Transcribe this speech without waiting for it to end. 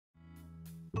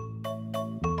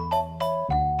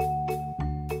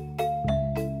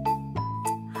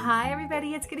Hi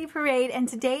everybody, it's Goodieparade, and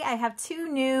today I have two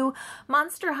new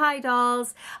Monster High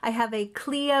dolls. I have a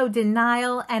Cleo De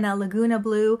Nile and a Laguna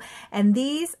Blue, and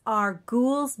these are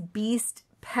Ghoul's Beast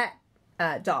Pet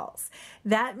dolls.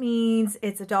 That means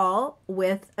it's a doll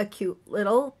with a cute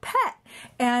little pet.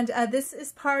 And this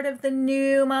is part of the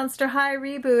new Monster High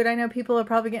reboot. I know people are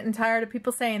probably getting tired of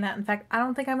people saying that. In fact, I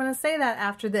don't think I'm going to say that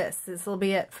after this. This will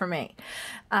be it for me.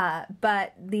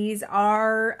 But these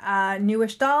are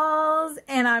newish dolls,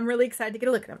 and I'm really excited to get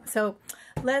a look at them. So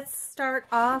let's start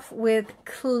off with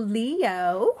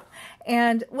Cleo,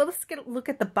 and well, let's get a look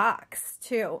at the box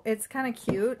too. It's kind of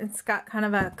cute. It's got kind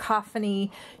of a coffin-y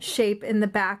shape in the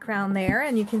background there,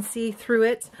 and you can see through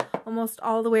it almost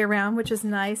all the way around, which is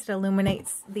nice. It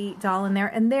illuminates the doll in there.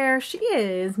 And there she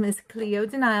is, Miss Cleo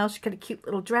De Nile. She's got a cute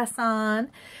little dress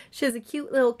on. She has a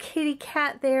cute little kitty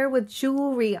cat there with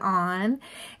jewelry on.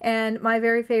 And my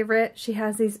very favorite, she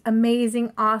has these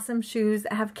amazing, awesome shoes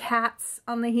that have cats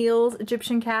on the heels,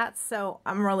 Egyptian cats. So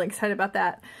I'm really excited about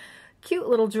that. Cute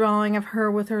little drawing of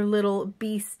her with her little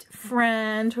beast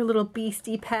friend, her little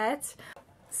beastie pet.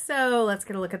 So let's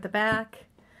get a look at the back.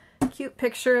 Cute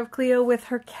picture of Cleo with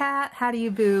her cat. How do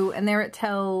you boo? And there it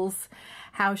tells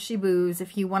how she boos.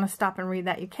 If you want to stop and read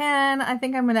that, you can. I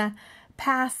think I'm going to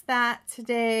pass that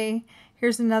today.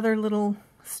 Here's another little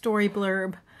story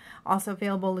blurb. Also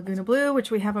available Laguna Blue,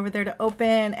 which we have over there to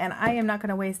open. And I am not going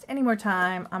to waste any more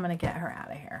time. I'm going to get her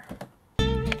out of here.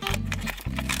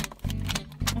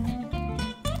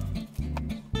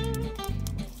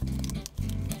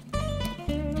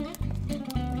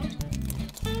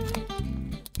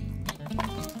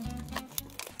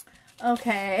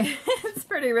 Okay, it's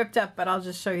pretty ripped up, but I'll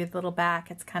just show you the little back.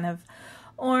 It's kind of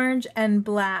orange and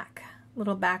black,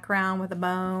 little background with a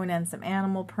bone and some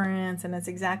animal prints, and it's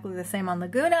exactly the same on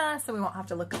Laguna, so we won't have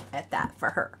to look at that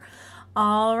for her.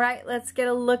 All right, let's get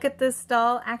a look at this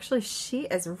doll. Actually, she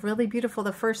is really beautiful.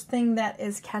 The first thing that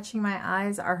is catching my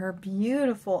eyes are her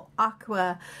beautiful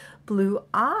aqua blue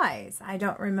eyes. I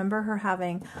don't remember her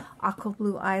having aqua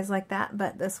blue eyes like that,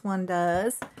 but this one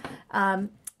does.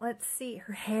 Let's see,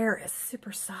 her hair is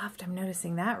super soft. I'm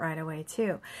noticing that right away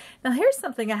too. Now here's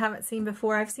something I haven't seen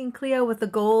before. I've seen Cleo with the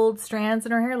gold strands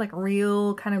in her hair, like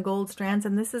real kind of gold strands,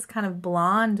 and this is kind of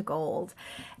blonde gold.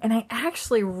 And I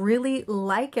actually really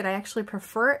like it. I actually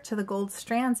prefer it to the gold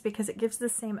strands because it gives the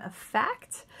same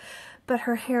effect. But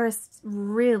her hair is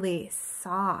really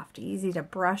soft, easy to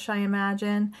brush, I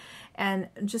imagine, and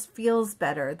just feels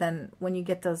better than when you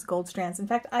get those gold strands. In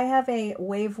fact, I have a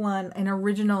Wave 1, an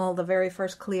original, the very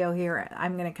first Cleo here.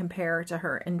 I'm going to compare to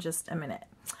her in just a minute.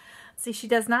 See, she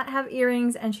does not have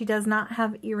earrings, and she does not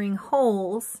have earring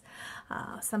holes.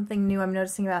 Something new I'm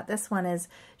noticing about this one is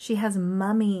she has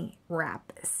mummy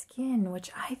wrap skin,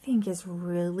 which I think is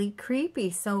really creepy.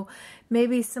 So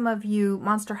maybe some of you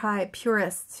Monster High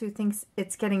purists who thinks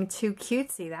it's getting too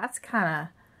cutesy, that's kind of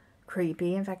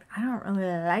creepy. In fact, I don't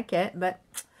really like it, but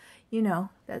you know,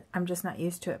 that I'm just not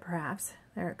used to it perhaps.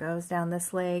 There it goes down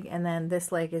this leg, and then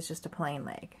this leg is just a plain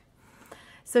leg.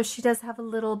 So she does have a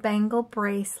little bangle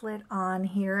bracelet on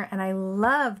here, and I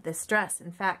love this dress.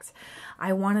 In fact,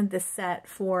 I wanted this set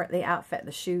for the outfit,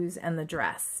 the shoes and the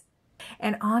dress.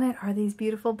 And on it are these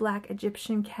beautiful black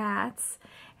Egyptian cats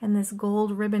and this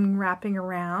gold ribbon wrapping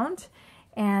around.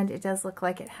 And it does look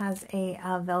like it has a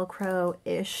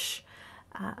Velcro-ish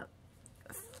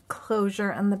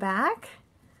closure on the back.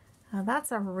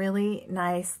 That's a really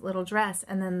nice little dress,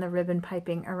 and then the ribbon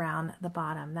piping around the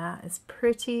bottom. That is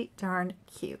pretty darn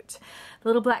cute. The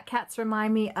little black cats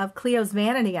remind me of Cleo's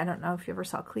Vanity. I don't know if you ever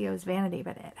saw Cleo's Vanity,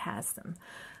 but it has some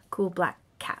cool black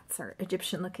cats or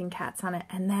Egyptian looking cats on it.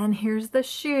 And then here's the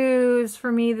shoes.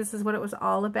 For me, this is what it was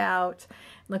all about.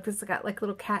 Look, it's got like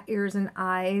little cat ears and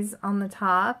eyes on the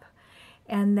top,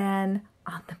 and then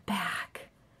on the back,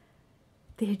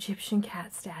 the Egyptian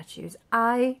cat statues.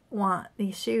 I want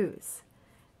these shoes.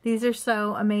 These are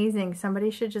so amazing.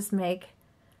 Somebody should just make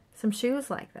some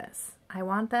shoes like this. I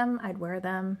want them. I'd wear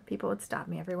them. People would stop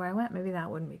me everywhere I went. Maybe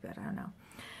that wouldn't be good. I don't know.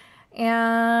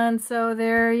 And so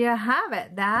there you have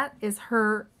it. That is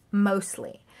her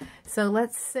mostly. So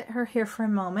let's sit her here for a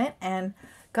moment. And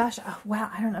gosh, oh,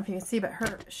 wow, I don't know if you can see, but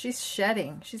she's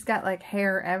shedding. She's got like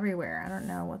hair everywhere. I don't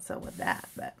know what's up with that,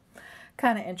 but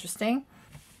kind of interesting.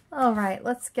 All right,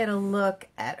 let's get a look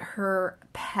at her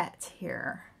pet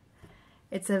here.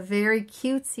 It's a very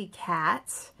cutesy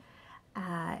cat.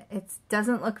 It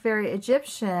doesn't look very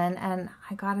Egyptian, and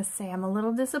I gotta say, I'm a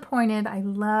little disappointed. I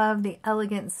love the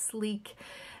elegant, sleek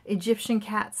Egyptian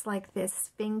cats like this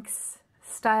Sphinx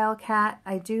style cat.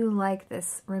 I do like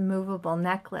this removable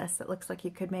necklace. It looks like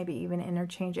you could maybe even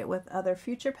interchange it with other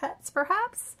future pets,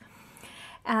 perhaps.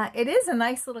 It is a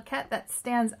nice little cat that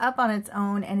stands up on its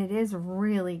own, and it is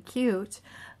really cute.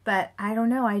 But I don't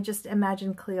know, I just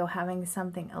imagine Cleo having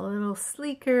something a little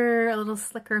sleeker, a little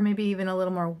slicker, maybe even a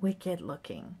little more wicked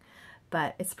looking.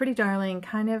 But it's pretty darling,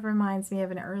 kind of reminds me of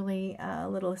an early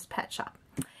Littlest Pet Shop.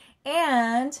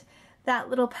 And that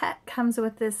little pet comes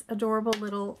with this adorable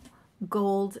little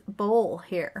gold bowl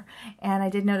here. And I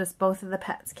did notice both of the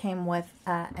pets came with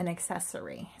an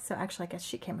accessory. So actually I guess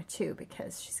she came with two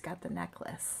because she's got the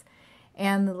necklace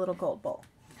and the little gold bowl.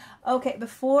 Okay,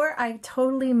 before I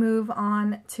totally move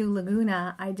on to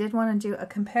Lagoona, I did want to do a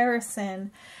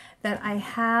comparison that I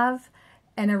have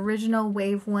an original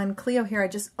Wave 1 Cleo here. I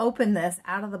just opened this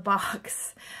out of the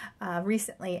box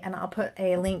recently, and I'll put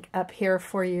a link up here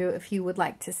for you if you would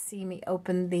like to see me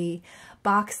open the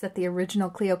box that the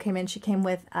original Cleo came in. She came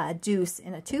with Deuce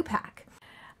in a 2-pack.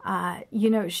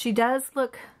 You know, she does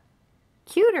look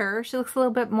cuter. She looks a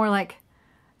little bit more like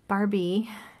Barbie.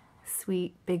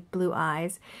 Sweet big blue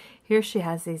eyes. Here she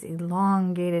has these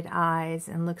elongated eyes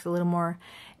and looks a little more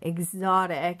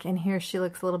exotic, and here she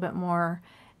looks a little bit more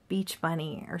beach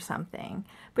bunny or something.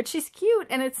 But she's cute,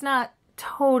 and it's not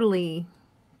totally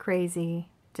crazy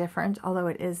different, although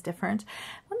it is different.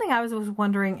 One thing I was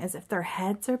wondering is if their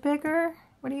heads are bigger.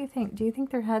 What do you think? Do you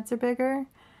think their heads are bigger?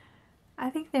 I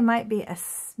think they might be a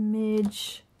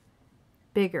smidge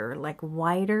bigger, like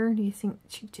wider. Do you think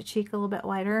cheek to cheek a little bit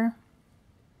wider?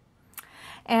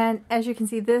 And as you can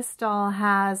see, this doll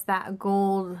has that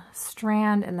gold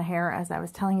strand in the hair, as I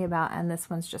was telling you about, and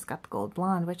this one's just got the gold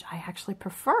blonde, which I actually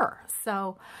prefer.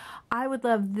 So I would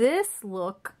love this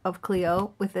look of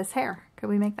Cleo with this hair. Could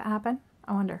we make that happen?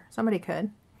 I wonder. Somebody could.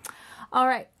 All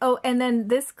right. Oh, and then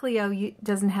this Cleo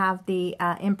doesn't have the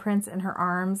imprints in her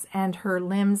arms, and her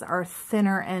limbs are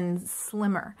thinner and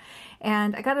slimmer.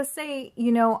 And I gotta say,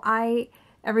 you know,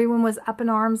 everyone was up in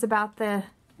arms about the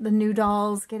new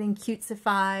dolls getting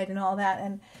cutesified and all that,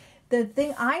 and the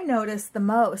thing I noticed the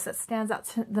most, that stands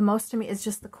out the most to me, is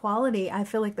just the quality. I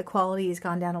feel like the quality has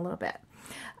gone down a little bit.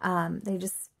 They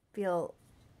just feel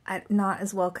not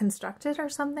as well constructed or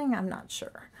something. I'm not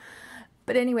sure.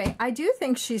 But anyway, I do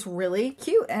think she's really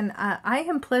cute, and I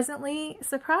am pleasantly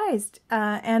surprised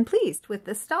and pleased with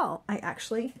this doll. I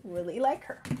actually really like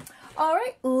her. All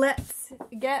right, let's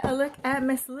get a look at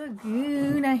Miss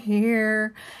Lagoona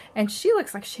here. And she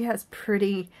looks like she has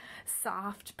pretty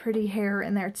soft, pretty hair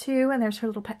in there too. And there's her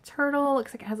little pet turtle.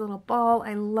 Looks like it has a little ball.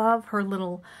 I love her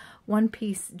little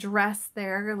one-piece dress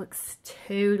there. It looks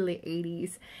totally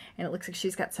 80s. And it looks like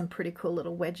she's got some pretty cool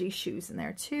little wedgie shoes in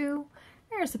there too.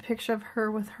 There's a picture of her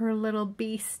with her little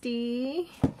beastie.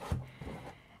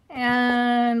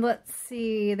 And let's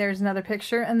see, there's another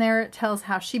picture, and there it tells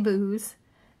how she boos,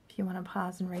 if you want to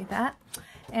pause and read that.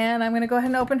 And I'm going to go ahead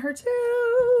and open her too.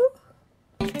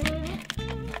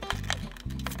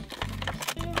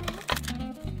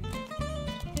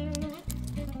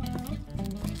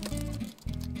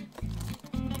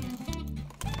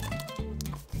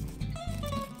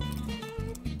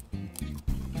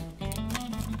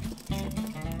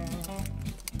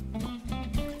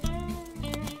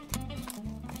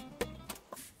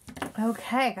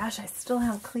 Okay, gosh, I still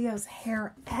have Cleo's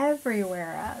hair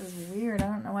everywhere. That is weird. I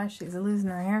don't know why she's losing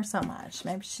her hair so much.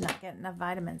 Maybe she's not getting enough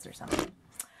vitamins or something.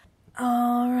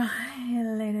 All right,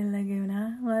 Lady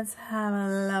Lagoona, let's have a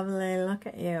lovely look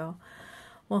at you.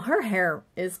 Well, her hair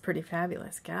is pretty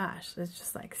fabulous. Gosh, it's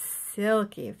just like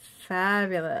silky,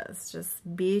 fabulous.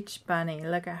 Just beach bunny.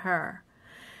 Look at her.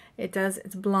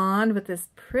 It's blonde with this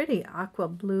pretty aqua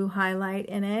blue highlight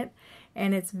in it,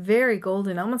 and it's very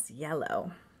golden, almost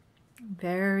yellow.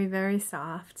 Very, very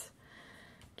soft.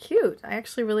 Cute. I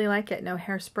actually really like it. No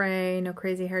hairspray, no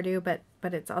crazy hairdo,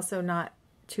 but it's also not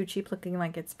too cheap looking,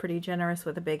 like it's pretty generous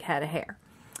with a big head of hair.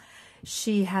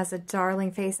 She has a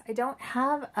darling face. I don't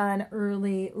have an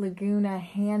early Lagoona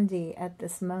handy at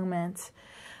this moment,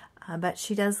 but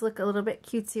she does look a little bit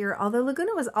cutesier, although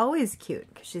Lagoona was always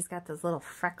cute because she's got those little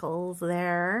freckles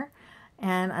there.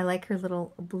 And I like her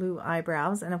little blue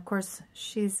eyebrows. And of course,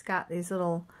 she's got these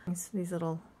little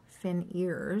fin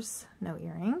ears, no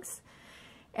earrings.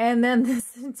 And then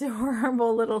this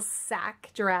adorable little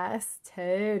sack dress,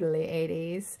 totally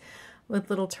 80s, with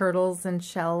little turtles and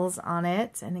shells on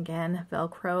it. And again,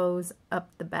 Velcro's up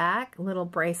the back, little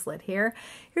bracelet here.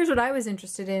 Here's what I was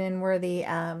interested in were the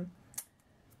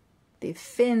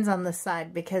fins on the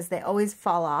side, because they always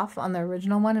fall off on the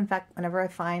original one. In fact, whenever I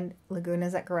find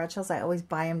Lagoonas at garage sales, I always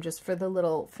buy them just for the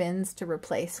little fins to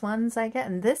replace ones I get.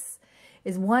 And this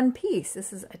is one piece.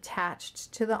 This is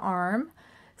attached to the arm,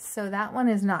 so that one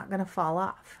is not going to fall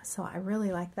off. So I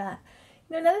really like that.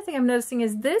 You know, another thing I'm noticing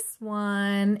is this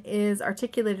one is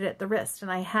articulated at the wrist,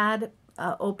 and I had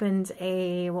opened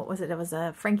a, what was it? It was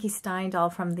a Frankie Stein doll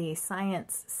from the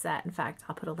Science set. In fact,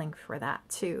 I'll put a link for that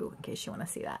too, in case you want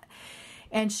to see that.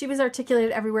 And she was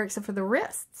articulated everywhere except for the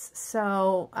wrists.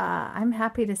 So I'm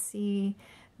happy to see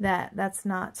that that's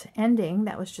not ending.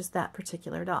 That was just that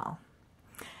particular doll.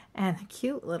 And a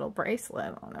cute little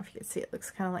bracelet. I don't know if you can see, it looks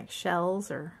kind of like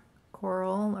shells or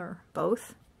coral or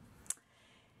both.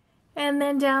 And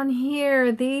then down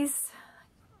here, these,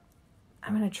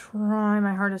 I'm going to try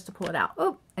my hardest to pull it out.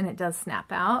 Oh, and it does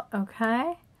snap out.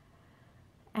 Okay.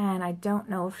 And I don't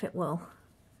know if it will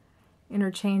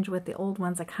interchange with the old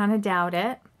ones. I kind of doubt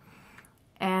it.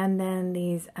 And then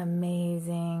these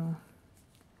amazing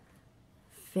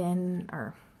fin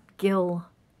or gill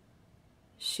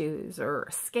shoes, or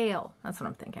scale. That's what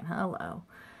I'm thinking. Hello.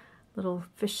 Little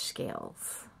fish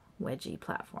scales, wedgie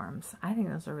platforms. I think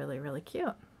those are really, really cute.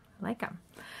 I like them.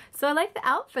 So I like the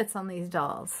outfits on these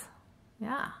dolls.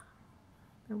 Yeah.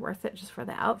 They're worth it just for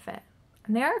the outfit.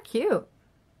 And they are cute.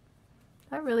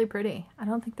 They're really pretty. I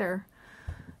don't think they're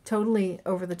totally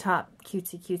over the top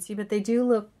cutesy, but they do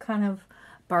look kind of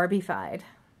Barbie-fied.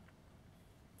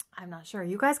 I'm not sure.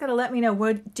 You guys got to let me know.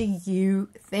 What do you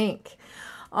think?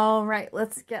 All right,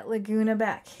 let's get Lagoona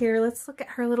back here. Let's look at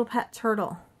her little pet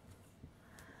turtle.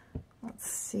 Let's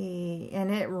see.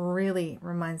 And it really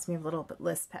reminds me of Little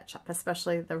List Pet Shop,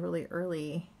 especially the really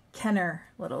early Kenner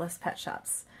Little List Pet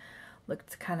Shops.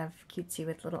 Looked kind of cutesy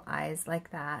with little eyes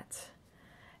like that.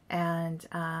 And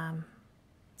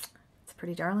it's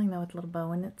pretty darling though, with a little bow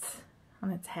on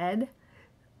its head.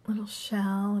 Little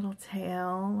shell, little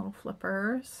tail, little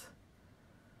flippers.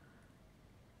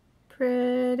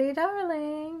 Pretty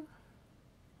darling.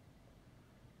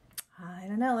 I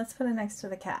don't know. Let's put it next to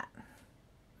the cat.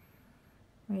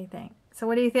 What do you think? So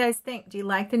what do you guys think? Do you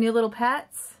like the new little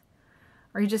pets?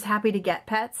 Or are you just happy to get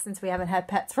pets since we haven't had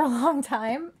pets for a long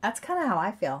time? That's kind of how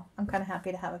I feel. I'm kind of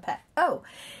happy to have a pet. Oh,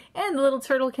 and the little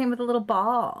turtle came with a little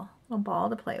ball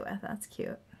to play with. That's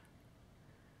cute.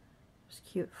 It's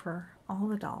cute for all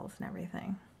the dolls and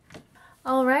everything.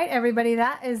 All right, everybody.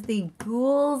 That is the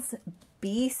Ghoul's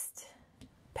Beast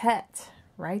pet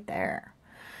right there.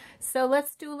 So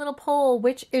let's do a little poll.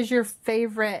 Which is your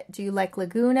favorite? Do you like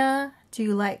Lagoona? Do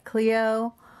you like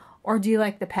Cleo? Or do you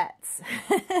like the pets?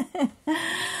 All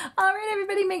right,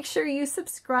 everybody, make sure you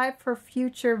subscribe for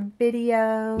future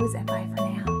videos. And bye for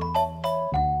now.